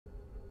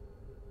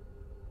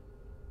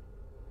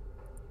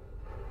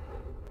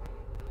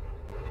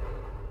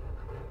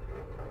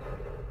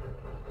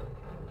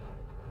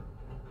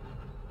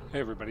Hey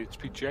everybody, it's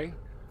PJ.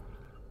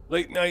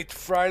 Late night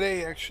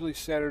Friday, actually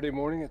Saturday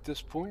morning at this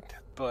point,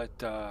 but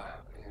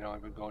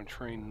I've been going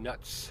train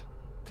nuts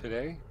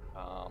today.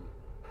 I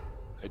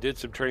did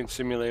some Train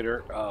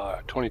Simulator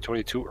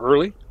 2022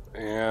 early,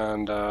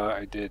 and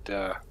I think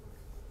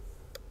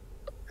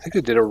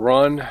I did a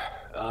run.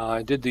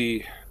 I did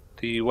the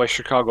West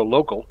Chicago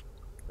local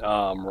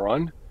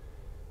run.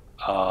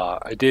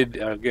 I did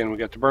again. We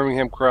got the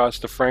Birmingham Cross,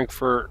 the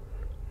Frankfurt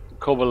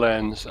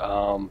Koblenz,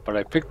 but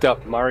I picked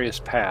up Marius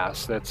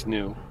Pass. That's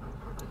new.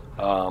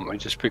 I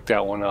just picked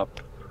that one up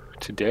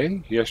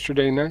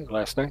yesterday night,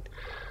 last night.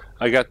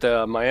 I got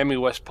the Miami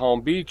West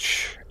Palm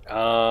Beach.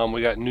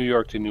 We got New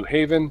York to New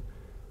Haven,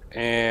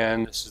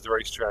 and this is the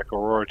racetrack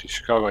Aurora to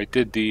Chicago. I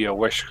did the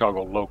West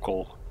Chicago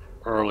local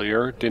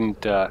earlier.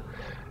 Didn't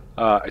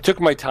I took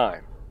my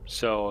time,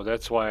 so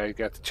that's why I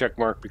got the check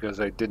mark, because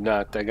I did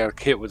not. I got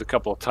hit with a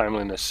couple of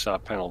timeliness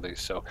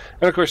penalties. So,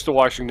 and of course the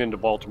Washington to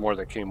Baltimore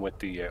that came with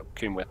the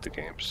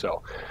game.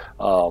 So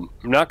I'm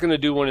not going to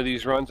do one of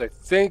these runs. I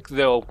think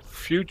though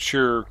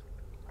future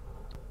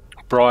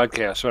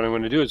broadcasts, what I'm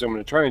going to do is I'm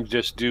going to try and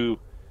just do.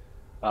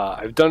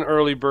 I've done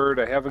early bird.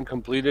 I haven't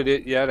completed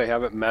it yet. I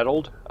haven't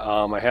medaled.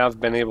 I have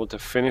been able to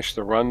finish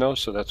the run though,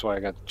 so that's why I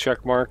got the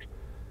check mark.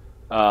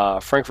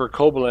 Frankfurt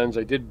Koblenz,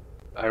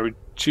 I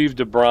achieved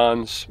a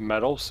bronze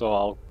medal,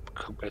 so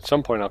at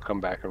some point I'll come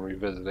back and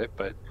revisit it.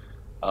 But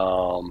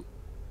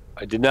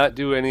I did not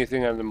do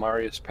anything on the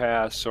Marius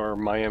Pass or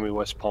Miami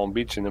West Palm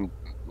Beach, and then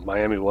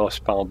Miami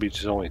West Palm Beach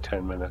is only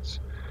 10 minutes.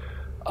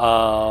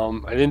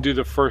 I didn't do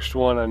the first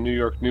one on New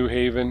York New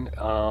Haven,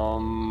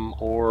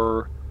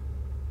 or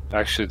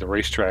actually the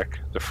racetrack.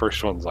 The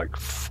first one's like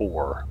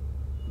 4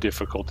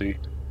 difficulty.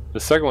 The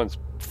second one's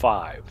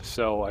 5.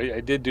 So I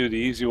did do the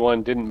easy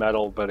one, didn't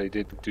medal, but I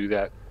did do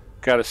that.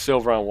 Got a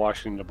silver on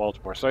Washington to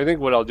Baltimore. So I think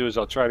what I'll do is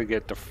I'll try to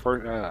get the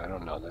first. I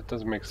don't know. That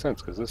doesn't make sense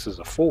because this is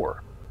a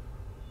 4.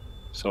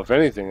 So if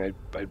anything,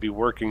 I'd be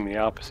working the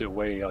opposite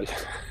way. I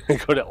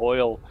go to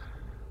oil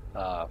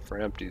for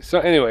empties. So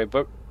anyway,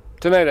 but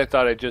tonight I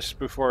thought I'd just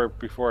before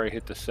I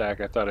hit the sack,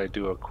 I thought I'd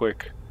do a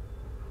quick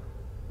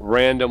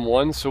random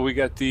one. So we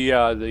got the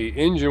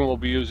engine we'll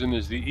be using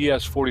is the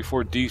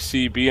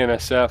ES44DC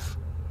BNSF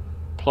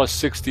plus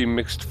 60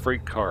 mixed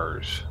freight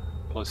cars.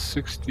 Plus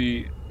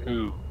 60.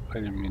 Ooh, I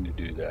didn't mean to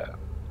do that.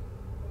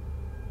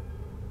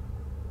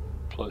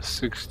 Plus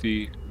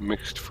 60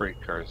 mixed freight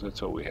cars.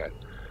 That's what we had.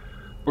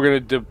 We're going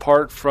to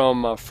depart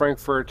from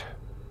Frankfurt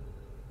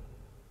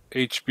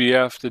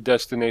HBF. The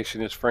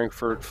destination is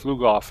Frankfurt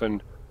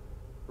Flughafen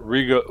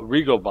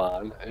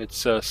Regelbahn.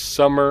 It's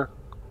summer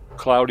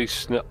cloudy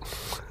snow.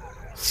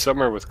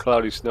 Summer with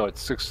cloudy snow at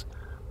 6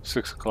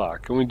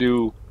 o'clock. Can we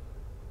do?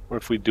 What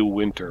if we do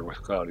winter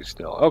with cloudy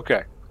snow?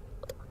 Okay.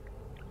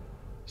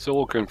 So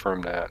we'll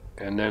confirm that,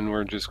 and then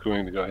we're just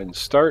going to go ahead and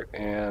start.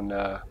 And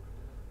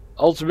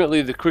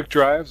ultimately, the quick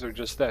drives are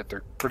just that.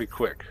 They're pretty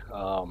quick,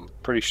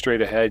 pretty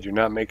straight ahead. You're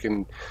not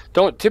making,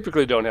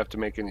 typically don't have to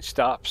make any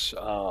stops.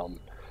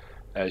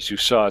 As you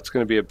saw, it's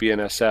going to be a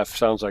BNSF.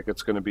 Sounds like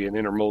it's going to be an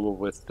intermodal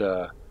with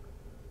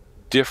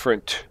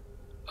different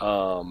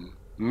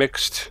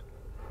mixed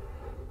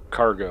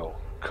cargo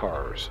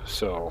cars.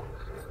 So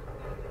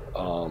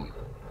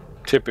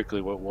typically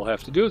what we'll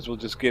have to do is we'll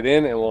just get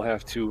in and we'll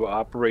have to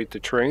operate the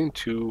train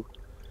to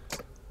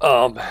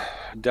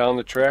down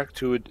the track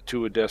to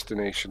a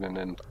destination and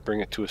then bring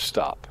it to a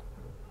stop.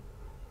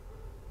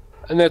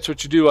 And that's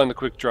what you do on the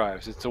quick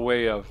drives. It's a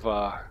way of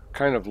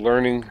kind of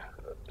learning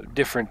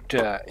different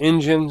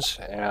engines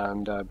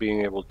and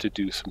being able to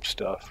do some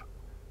stuff.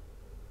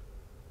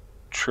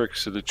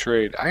 Tricks of the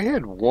trade. I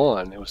had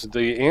one. It was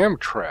the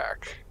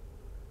Amtrak.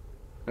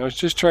 I was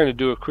just trying to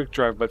do a quick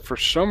drive, but for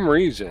some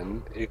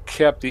reason the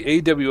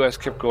AWS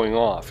kept going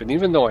off, and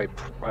even though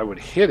I would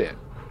hit it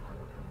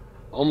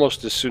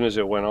almost as soon as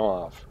it went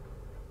off,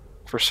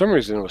 for some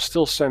reason it was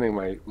still sending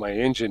my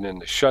engine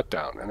into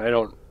shutdown, and I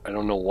don't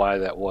know why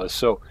that was.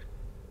 So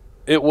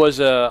it was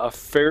a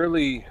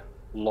fairly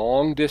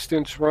long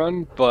distance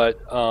run,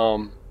 but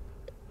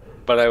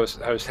I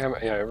was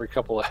having every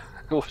couple of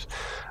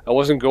I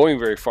wasn't going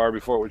very far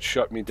before it would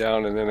shut me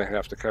down, and then I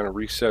have to kind of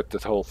reset the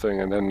whole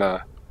thing and then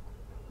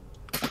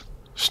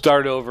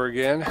start over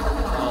again.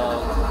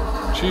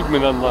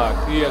 Achievement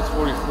unlocked.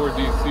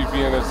 ES44DC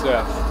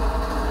BNSF.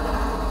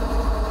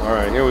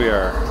 Alright, here we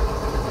are.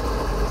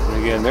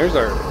 And again, there's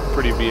our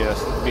pretty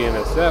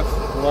BNSF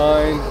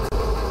line.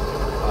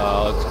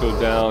 Let's go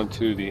down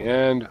to the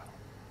end.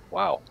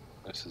 Wow,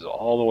 this is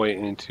all the way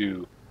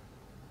into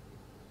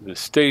the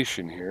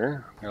station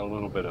here. Got a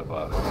little bit of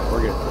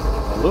we're getting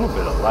a little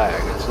bit of lag.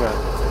 It's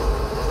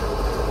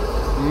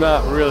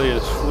not really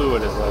as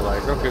fluid as I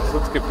like. Okay, so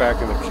let's get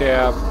back in the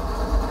cab.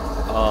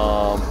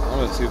 I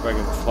want to see if I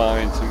can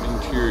find some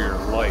interior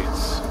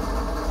lights.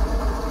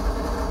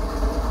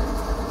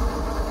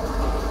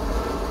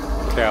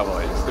 Cab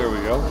lights. There we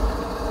go.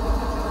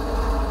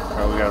 All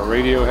right, we got a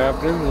radio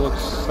happening.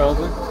 Sounds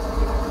like.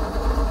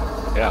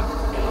 Yeah.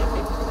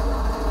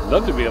 I'd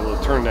love to be able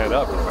to turn that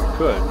up if I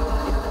could.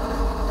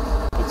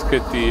 Let's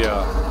get the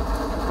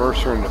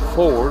reverser into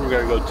forward. We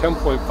got to go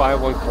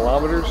 10.51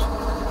 kilometers.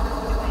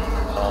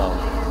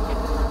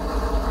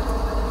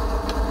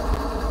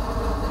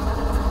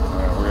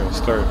 Alright, we're gonna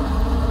start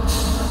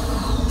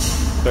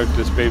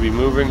this baby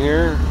moving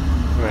here.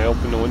 Can I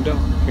open the window?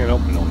 Can't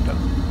open the window.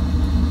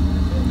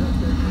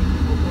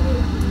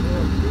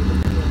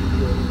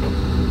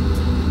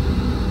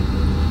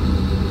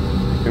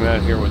 I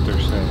cannot hear what they're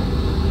saying.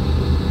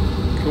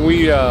 Can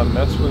we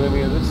mess with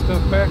any of this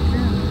stuff back here?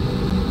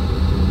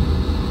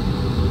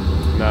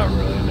 Not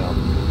really, no.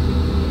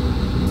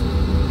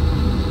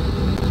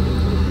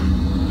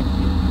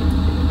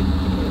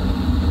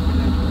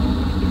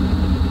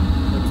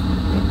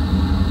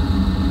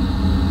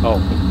 Oh,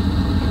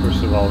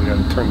 first of all, we got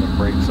to turn the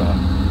brakes off.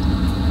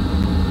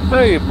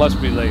 Hey, it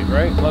must be late,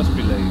 right? Must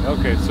be late.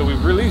 Okay, so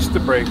we've released the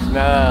brakes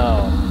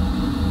now.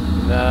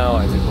 Now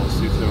I think we'll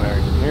see some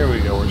action. Here we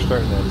go. We're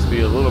starting to see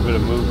a little bit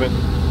of movement.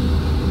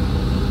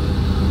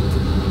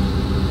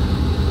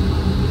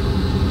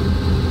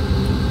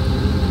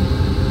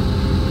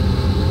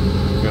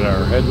 Got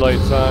our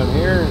headlights on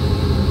here.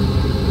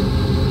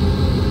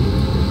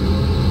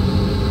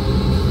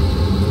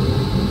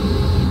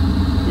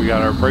 We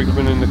got our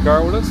brakeman in the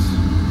car with us.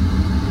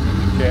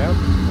 In the cab.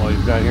 Well,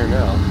 he's not here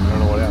now. I don't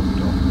know what happened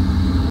to him.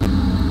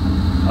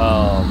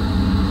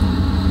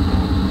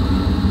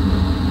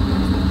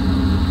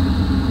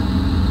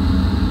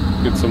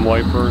 Get some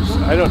wipers.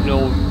 I don't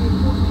know.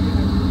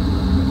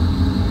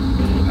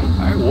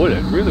 I would.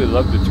 I'd really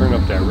love to turn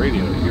up that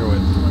radio to hear what.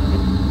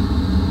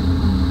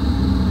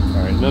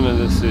 Alright, none of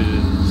this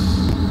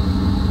is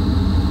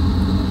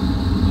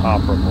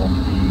operable.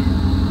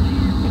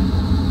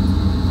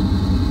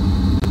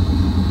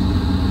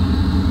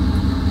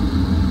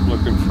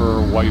 Looking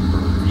for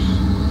wipers.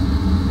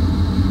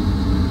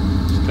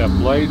 Step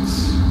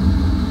lights.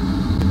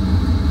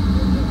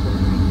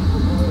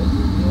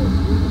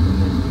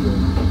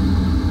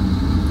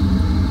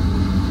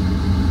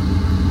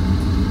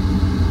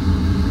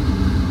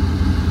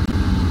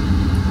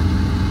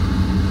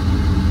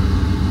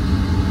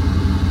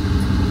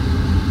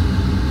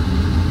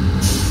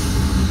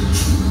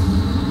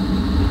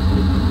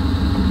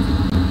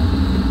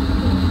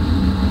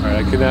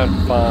 Alright, I cannot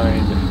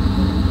find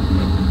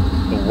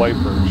the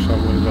wipers, so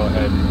I'm going to go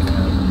ahead and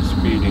I'm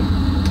speeding.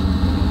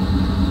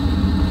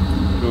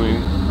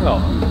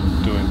 I'm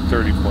doing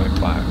 30.5.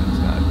 It's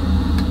not.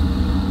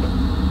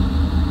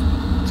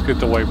 Let's get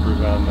the wipers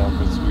on now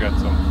because we got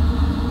some.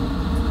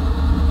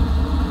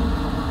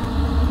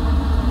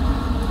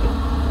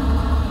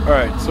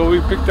 Alright, so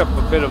we picked up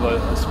a bit of a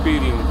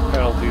speeding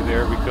penalty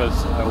there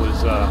because I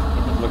was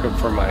looking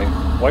for my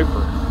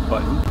wiper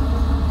button,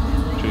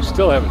 which I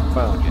still haven't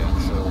found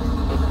yet, so.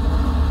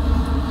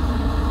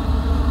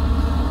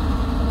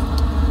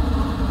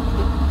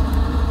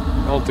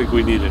 I don't think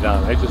we need it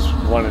on. I just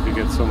wanted to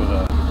get some of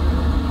the.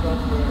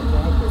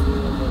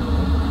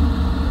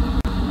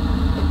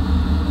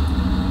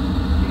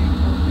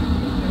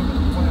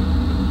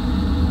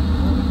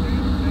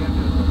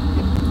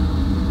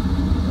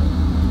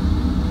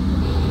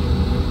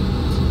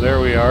 So there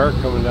we are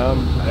coming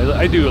down.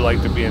 I do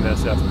like the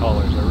BNSF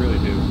colors. I really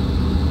do.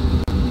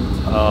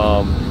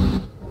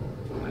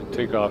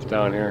 Take off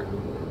down here.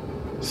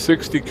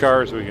 60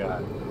 cars we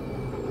got.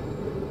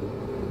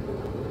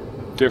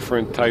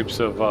 Different types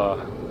of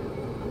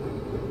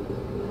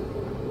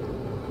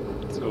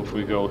so if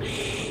we go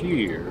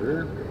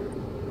here,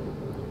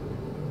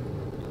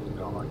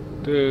 go like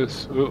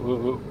this.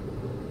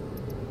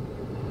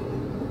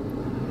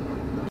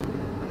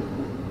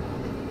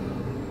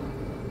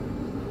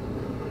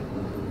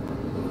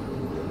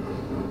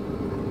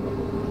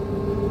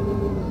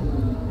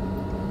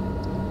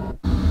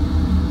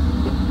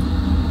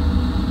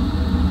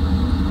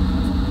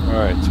 All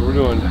right, so we're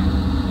doing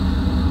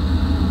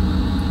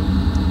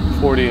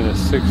 40 and a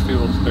 60.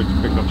 We'll start to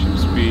pick up some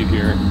speed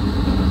here.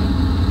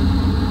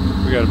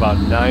 We got about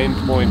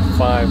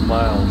 9.5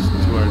 miles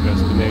to our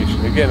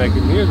destination. Again, I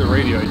can hear the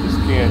radio, I just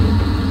can't.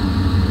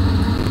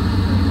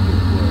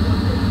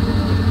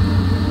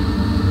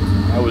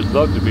 I would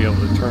love to be able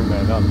to turn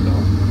that up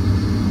though.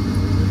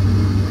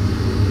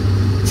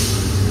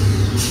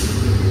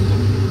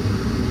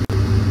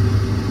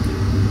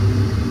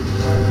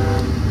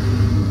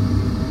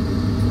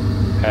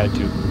 Had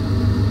to.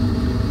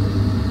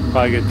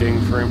 Probably get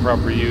dinged for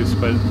improper use,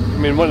 but I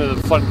mean, one of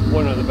the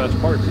best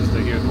parts is to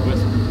hear the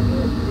whistle.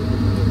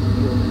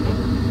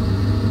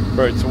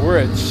 Right, so we're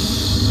at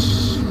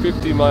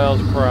 50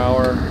 miles per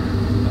hour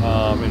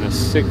in a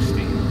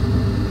 60.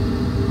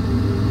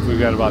 We've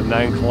got about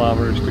 9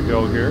 kilometers to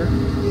go here.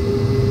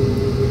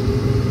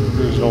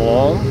 Cruising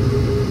along.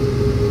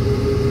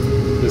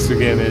 This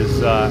again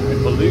is, I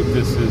believe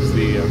this is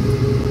the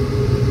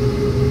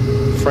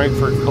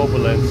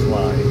Frankfurt-Koblenz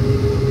line.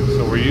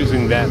 So we're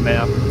using that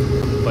map,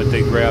 but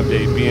they grabbed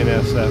a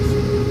BNSF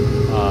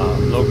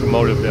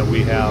locomotive that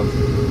we have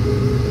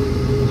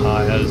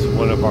as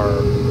one of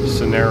our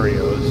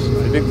scenarios.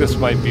 I think this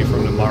might be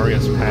from the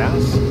Marius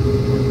Pass.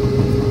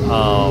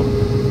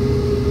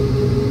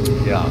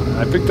 Yeah,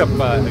 I picked up,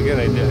 again,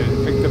 I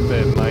picked up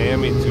the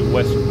Miami to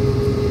West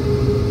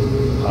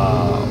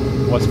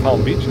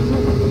Palm Beach, is it?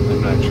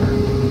 I'm not sure.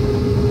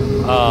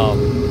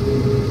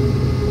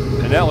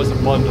 And that was a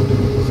bundle.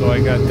 So I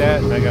got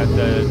that, and I got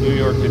the New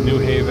York to New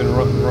Haven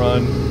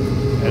run,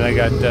 and I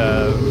got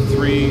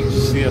 3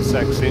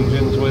 CSX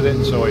engines with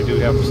it, so I do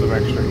have some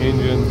extra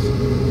engines.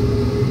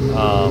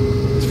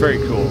 It's very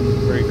cool,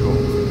 very cool.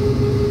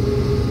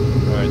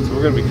 Alright, so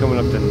we're going to be coming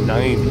up to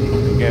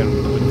 90. Again,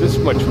 with this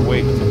much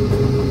weight,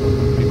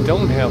 I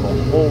don't have a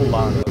whole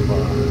lot of, I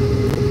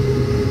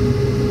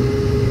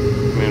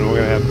mean, we're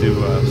going to have to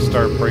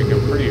start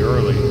braking pretty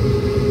early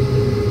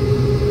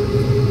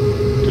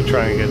to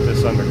try and get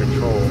this under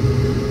control.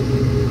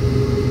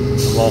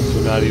 I'm also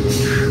not even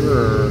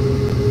sure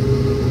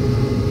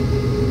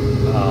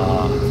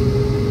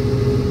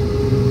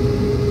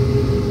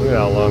look at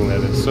how long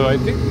that is. So I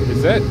think,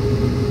 does that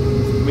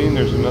mean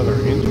there's another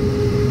engine?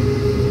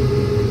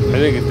 I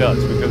think it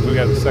does, because we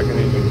got a second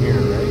engine here,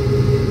 right?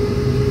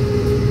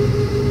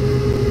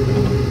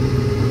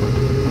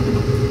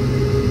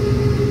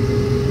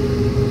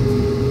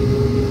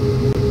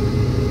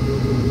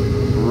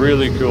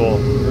 Really cool,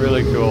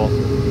 really cool.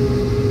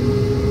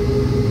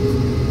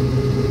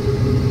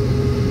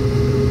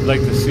 I'd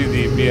like to see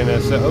the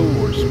BNS. Oh,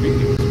 we're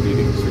speeding,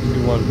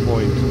 61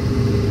 point.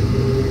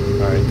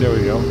 All right, there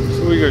we go.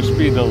 So we are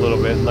speeding a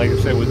little bit. Like I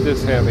said, with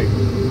this having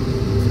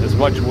as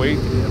much weight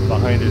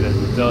behind it as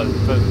it does,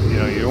 you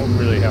know, you don't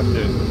really have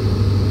to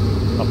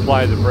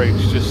apply the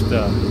brakes. Just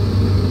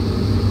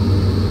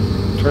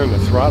turn the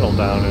throttle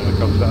down and it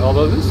comes down.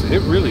 Although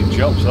it really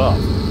jumps up.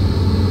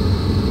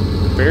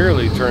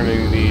 Barely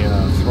turning the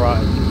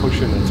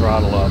pushing the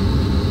throttle up,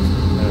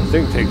 and the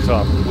thing takes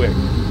off quick.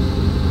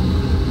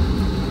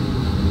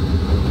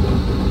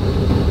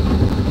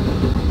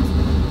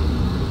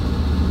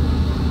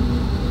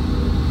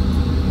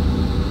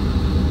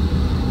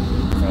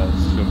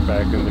 Let's jump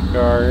back in the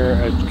car here.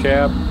 Edge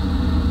cap.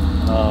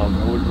 I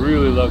would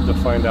really love to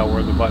find out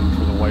where the button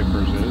for the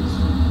wipers is.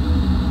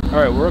 All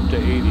right, we're up to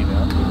 80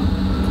 now.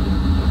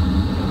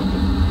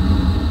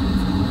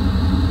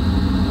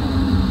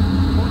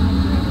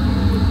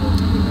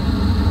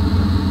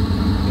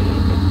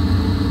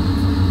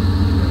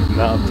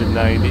 Now up to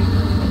 90.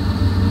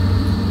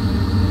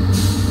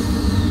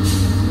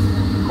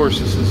 Of course,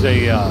 this is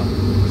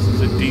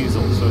a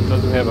diesel, so it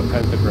doesn't have a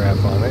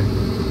pantograph on it.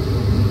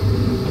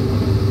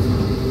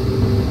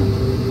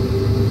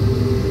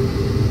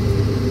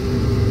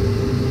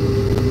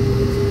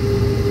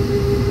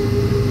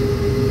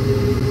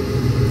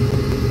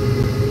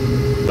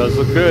 Does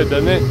look good,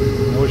 doesn't it?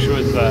 I wish it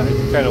was. I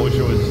kind of wish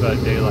it was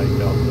daylight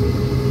though.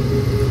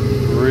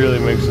 Really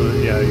makes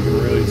it. Yeah, you can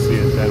really see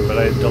it then.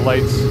 But the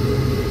lights.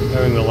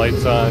 Having the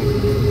lights on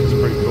is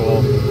pretty cool.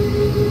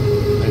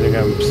 I think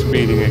I'm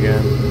speeding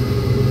again.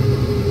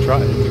 Drop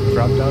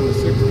down to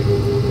 60.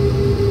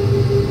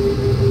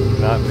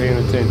 Not paying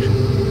attention.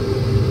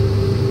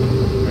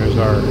 There's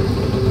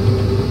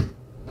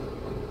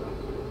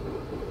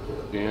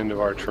the end of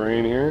our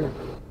train here.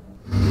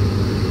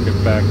 Get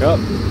back up.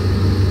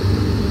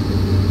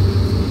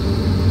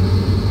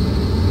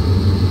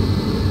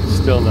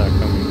 Still not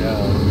coming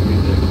down. We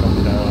need to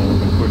come down a little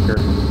bit quicker.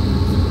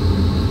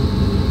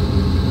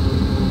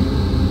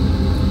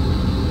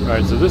 All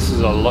right, so this is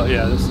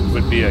this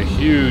would be a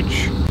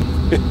huge,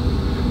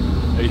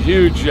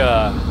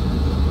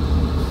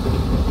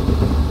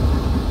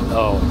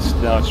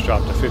 now it's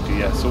dropped to 50,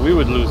 yeah. So we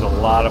would lose a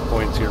lot of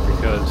points here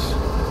because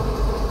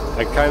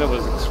I kind of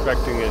was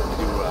expecting it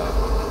to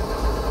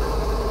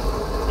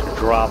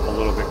drop a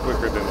little bit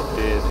quicker than it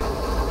did.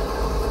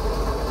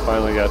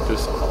 Finally got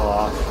this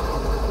off.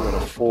 I'm at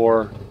a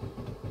 4.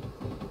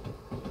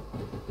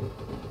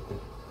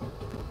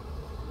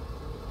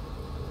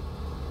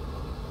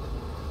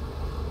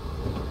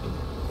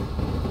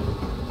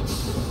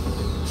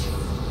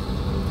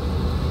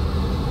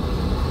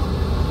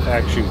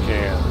 Action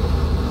cam.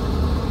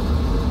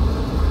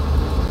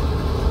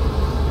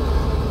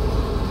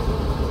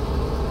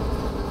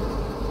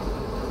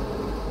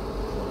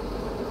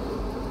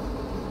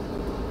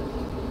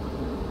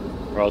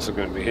 We're also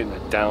going to be hitting a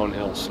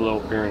downhill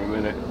slope here in a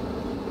minute.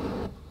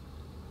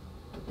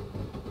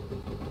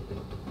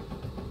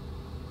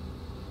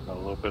 A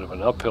little bit of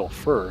an uphill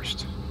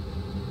first.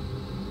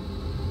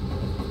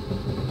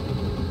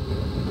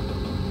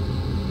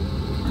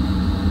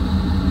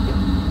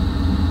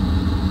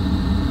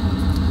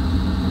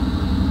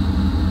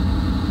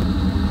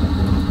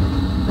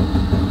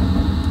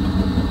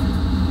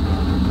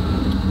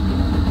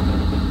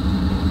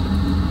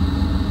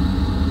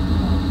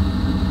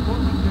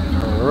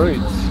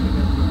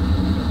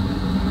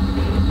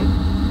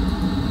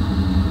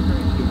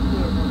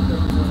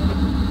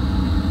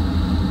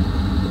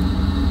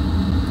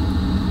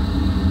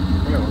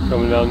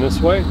 Coming down this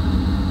way.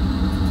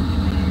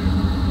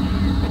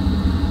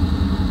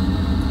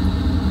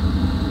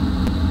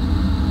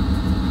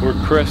 We're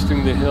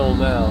cresting the hill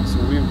now, so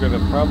we're going to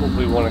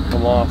probably want to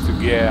come off the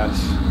gas.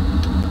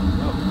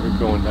 Oh, we're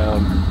going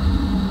down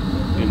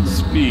in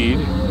speed.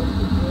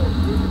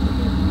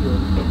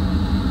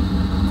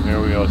 There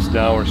we go. So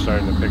now we're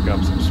starting to pick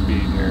up some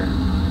speed here.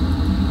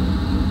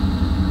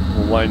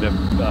 We'll wind up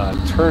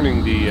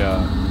turning the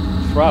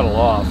throttle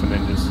off and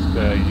then just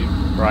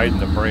riding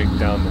the brake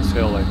down this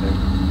hill, I think.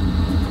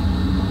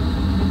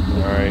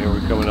 All right, here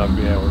we're coming up.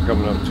 Yeah, we're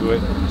coming up to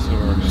it. So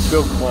we're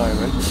still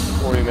climbing.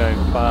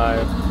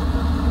 49.5.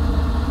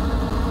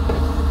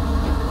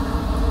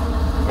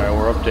 All right,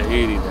 we're up to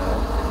 80 now.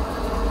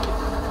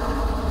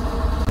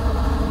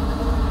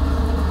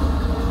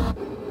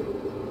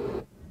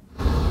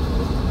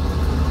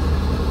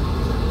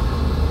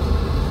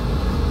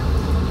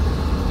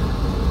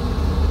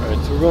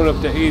 We're going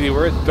up to 80.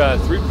 We're at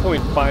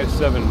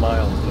 3.57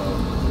 miles though.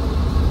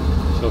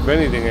 So if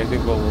anything, I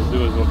think what we'll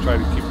do is we'll try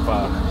to keep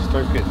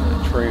start getting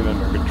the train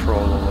under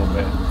control a little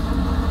bit.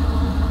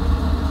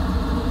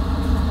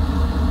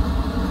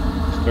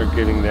 Start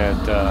getting that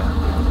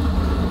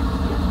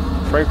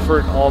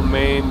Frankfurt all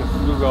Main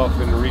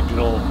Flughafen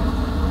regional.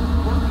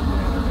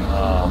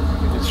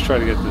 Let's try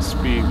to get the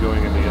speed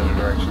going in the other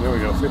direction. There we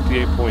go.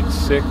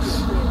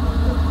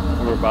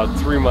 58.6. We're about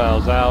 3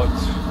 miles out.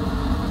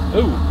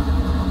 Ooh.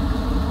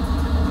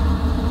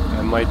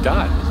 My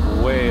dot is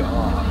way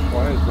off.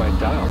 Why is my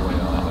dot way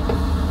off?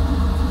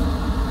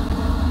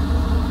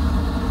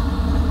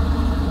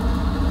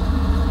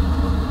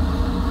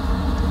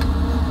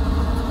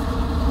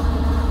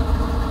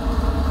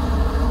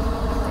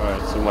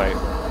 Alright, so my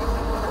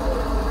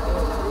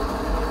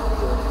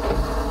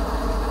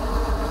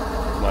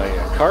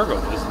cargo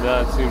does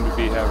not seem to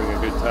be having a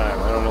good time.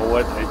 I don't know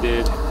what I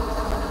did.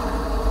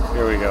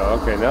 Here we go.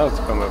 Okay, now it's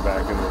coming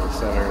back into the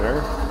center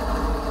there.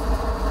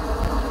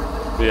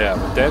 Yeah,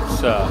 but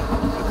that's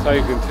how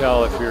you can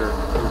tell if your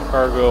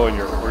cargo and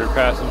your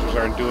passengers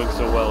aren't doing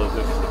so well, as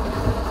if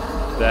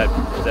that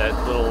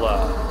little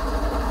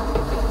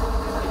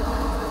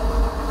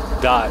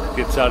dot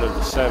gets out of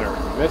the center.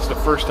 And that's the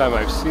first time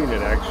I've seen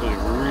it actually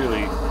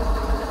really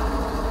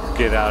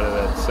get out of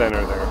that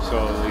center there.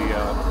 So the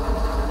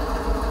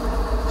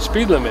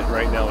speed limit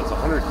right now is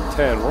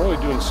 110. We're only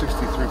doing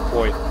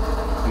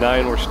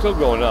 63.9. We're still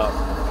going up,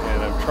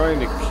 and I'm trying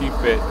to keep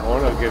it. I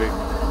want to get it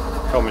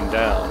coming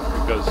down.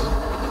 Because,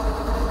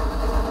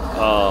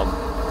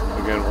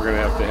 again, we're going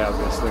to have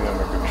this thing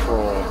under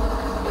control.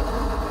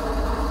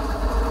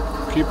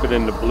 Keep it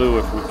in the blue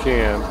if we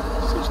can.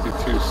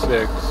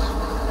 62.6.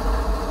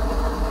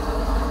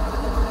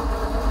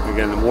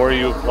 Again, the more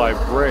you apply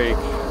brake,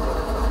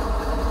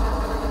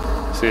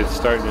 see it's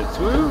starting to, it's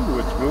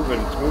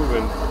moving.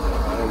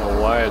 I don't know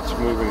why it's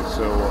moving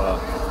so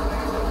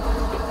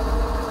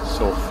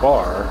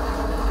far.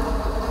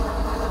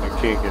 I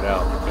can't get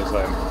out because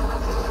I'm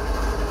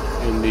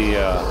in the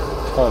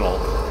tunnel.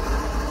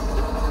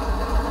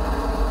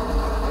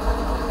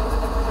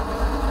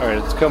 Alright,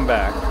 it's come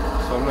back,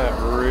 so I'm not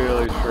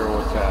really sure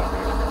what's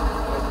happening.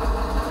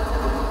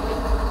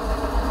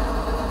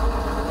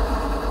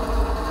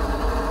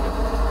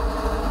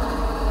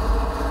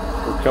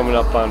 We're coming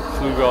up on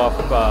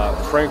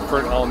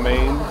Frankfurt am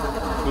Main,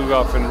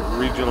 Flughafen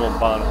Regional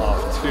Bahnhof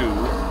 2,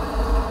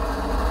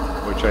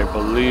 which I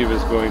believe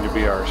is going to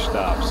be our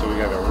stop. So we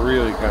got to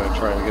really kind of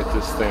try to get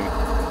this thing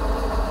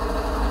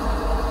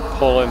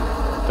pulling.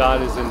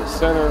 Dot is in the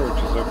center,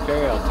 which is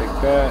okay. I'll take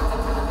that.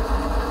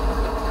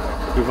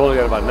 We've only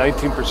got about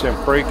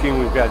 19% braking.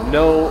 We've got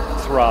no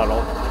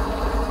throttle.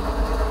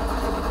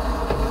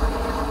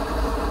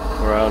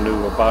 We're on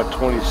to about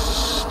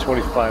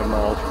 25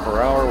 miles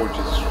per hour, which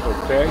is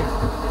okay.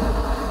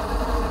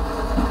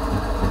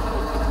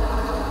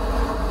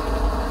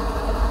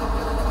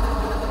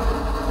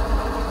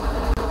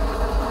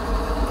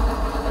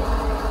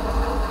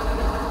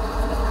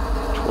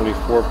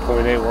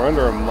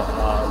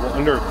 We're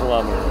under a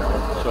kilometer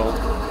now, so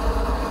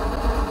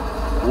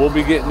we'll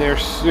be getting there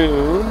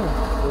soon.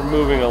 We're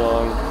moving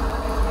along,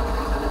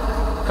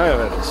 kind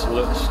of at a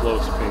slow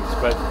pace,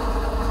 but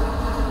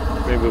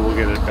maybe we'll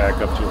get it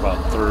back up to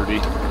about 30.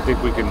 I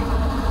think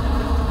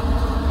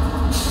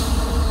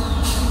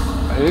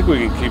we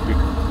can keep it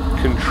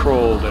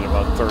controlled at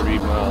about 30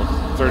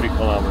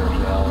 kilometers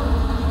an hour.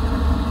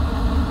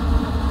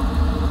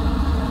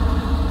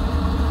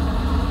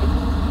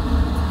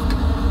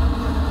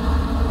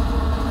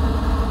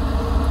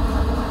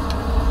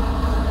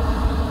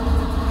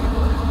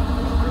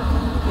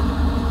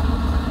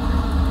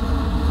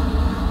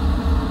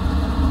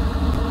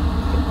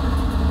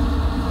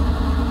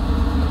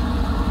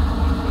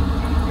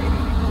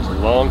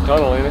 Long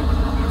tunnel, ain't it?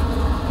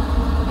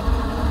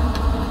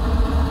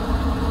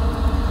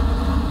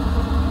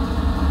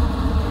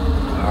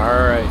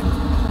 Alright,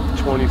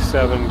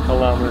 27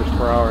 kilometers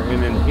per hour.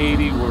 In an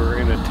 80, we're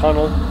in a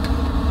tunnel.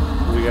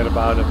 We got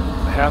about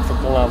half a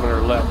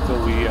kilometer left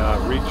till we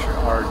reach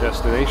our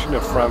destination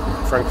of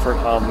Frankfurt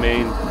am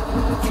Main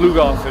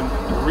Flughafen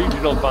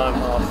Regional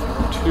Bahnhof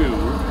 2.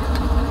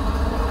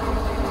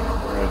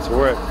 Alright, so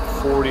we're at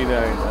 49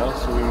 now,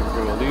 so we're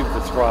going to leave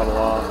the throttle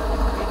off.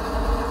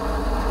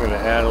 We're going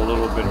to add a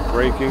little bit of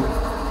braking.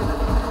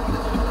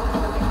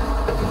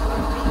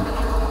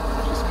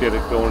 Just get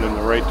it going in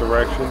the right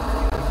direction.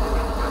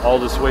 all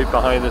this weight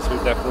behind us, we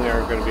definitely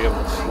aren't going to be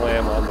able to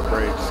slam on the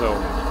brakes. So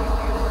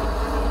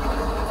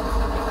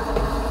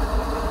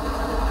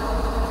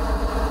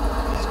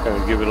just kind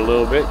of give it a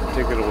little bit,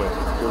 take it away.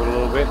 Give it a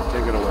little bit,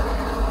 take it away.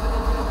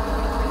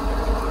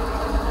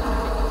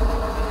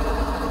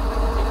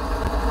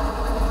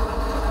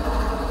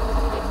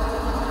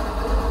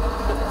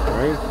 All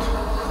right,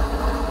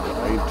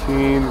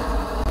 19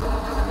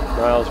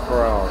 miles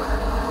per hour,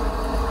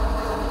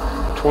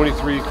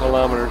 23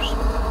 kilometers.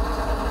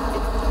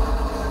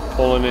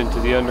 Pulling into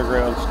the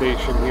underground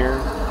station here.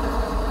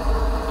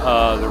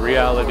 The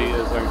reality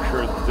is, I'm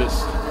sure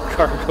this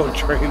cargo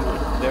train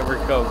would never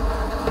come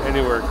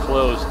anywhere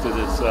close to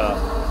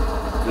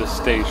this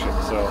station.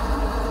 So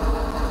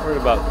we're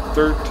at about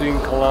 13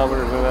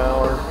 kilometers an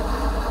hour.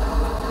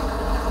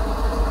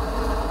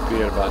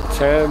 Be at about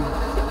 10,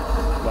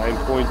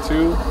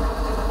 9.2.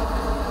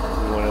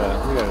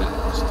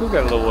 Still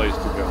got a little ways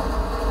to go.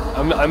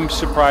 I'm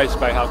surprised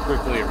by how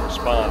quickly it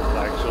responds.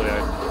 Actually, I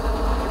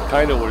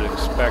kind of would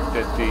expect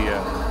that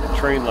the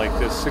train like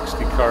this,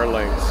 60 car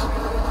lengths,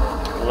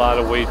 a lot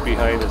of weight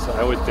behind us,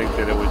 I would think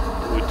that it would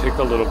take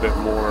a little bit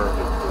more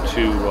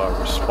to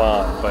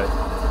respond, but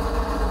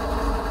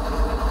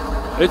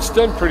it's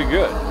done pretty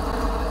good.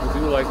 I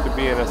do like the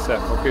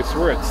BNSF. Okay, so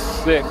we're at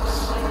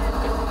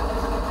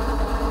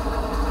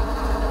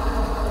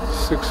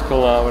 6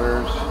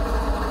 kilometers.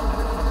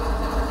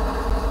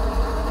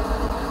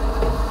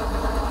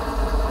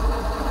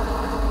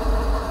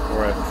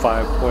 We're at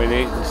 5.8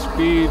 in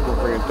speed. We'll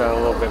bring it down a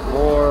little bit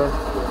more.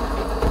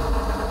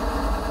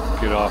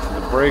 Get off of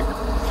the brake.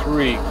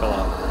 3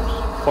 kilometers.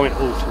 0.03.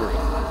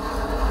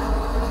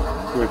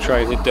 We're going to try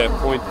and hit that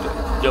point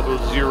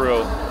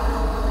 00.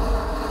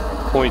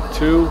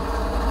 0.2.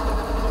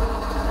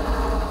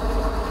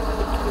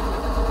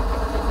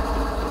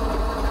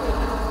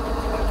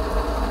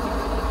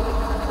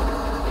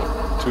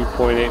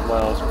 .8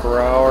 miles per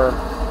hour.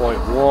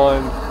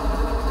 0.1.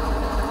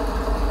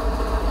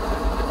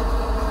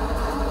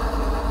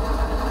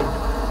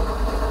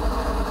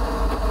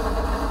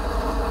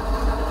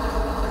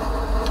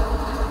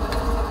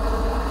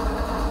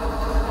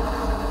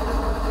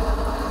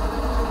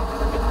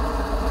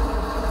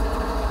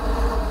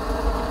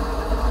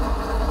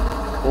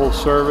 Full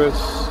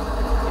service.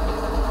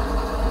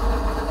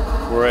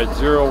 We're at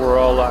 0. We're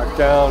all locked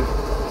down.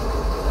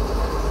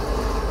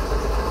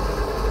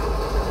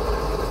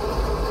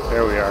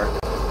 There we are.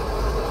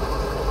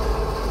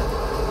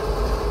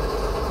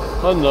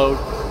 Unload.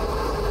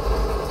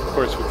 Of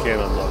course we can't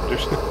unload.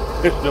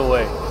 There's no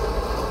way.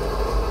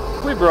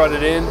 We brought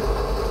it in.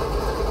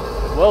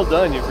 Well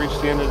done. You've reached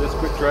the end of this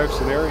quick drive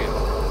scenario.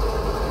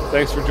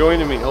 Thanks for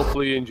joining me.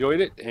 Hopefully you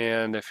enjoyed it.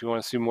 And if you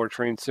want to see more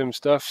train sim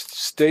stuff,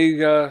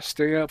 stay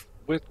up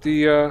with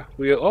the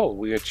we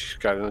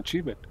got an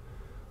achievement.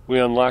 We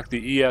unlocked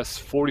the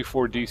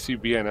ES44DC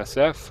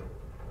BNSF.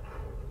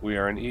 We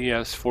are an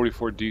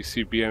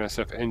ES44DC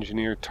BNSF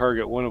engineer.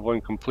 Target 1 of 1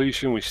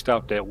 completion. We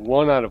stopped at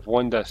 1 out of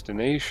 1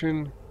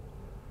 destination.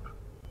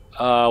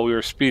 We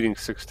were speeding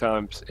 6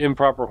 times.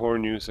 Improper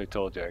horn use. I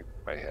told you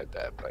I had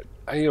that, but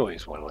I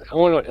always want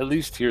to at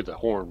least hear the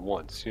horn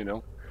once, you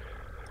know.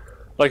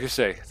 Like I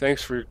say,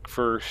 thanks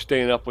for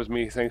staying up with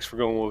me. Thanks for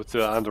going with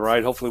on the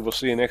ride. Hopefully we'll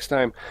see you next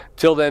time.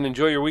 Till then,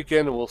 enjoy your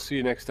weekend, and we'll see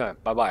you next time.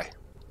 Bye-bye.